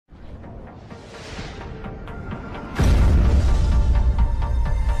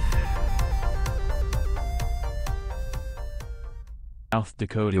South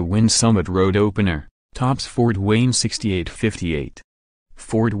Dakota wins Summit Road opener, tops Fort Wayne 68-58.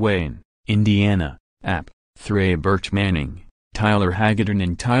 Fort Wayne, Indiana, App. Trey Burch-Manning, Tyler Hagedorn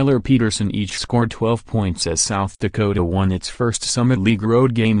and Tyler Peterson each scored 12 points as South Dakota won its first Summit League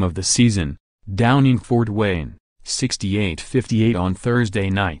road game of the season, downing Fort Wayne, 68-58 on Thursday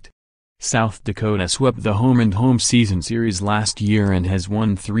night. South Dakota swept the home-and-home season series last year and has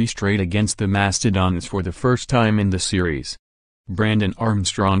won 3 straight against the Mastodons for the first time in the series. Brandon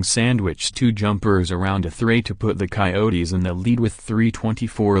Armstrong sandwiched 2 jumpers around a three to put the Coyotes in the lead with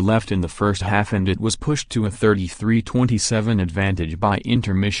 3:24 left in the first half, and it was pushed to a 33-27 advantage by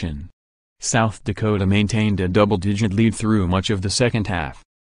intermission. South Dakota maintained a double-digit lead through much of the second half.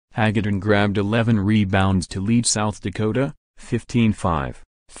 Hagedorn grabbed 11 rebounds to lead South Dakota, 15-5,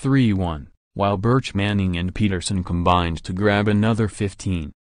 3-1, while Burch-Manning and Peterson combined to grab another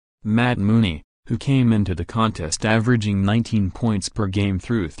 15. Mooney, who came into the contest averaging 19 points per game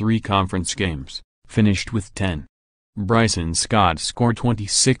through 3 conference games, finished with 10. Bryson Scott scored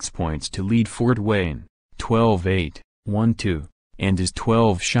 26 points to lead Fort Wayne, 12-8, 1-2, and is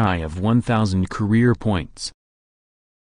 12 shy of 1,000 career points.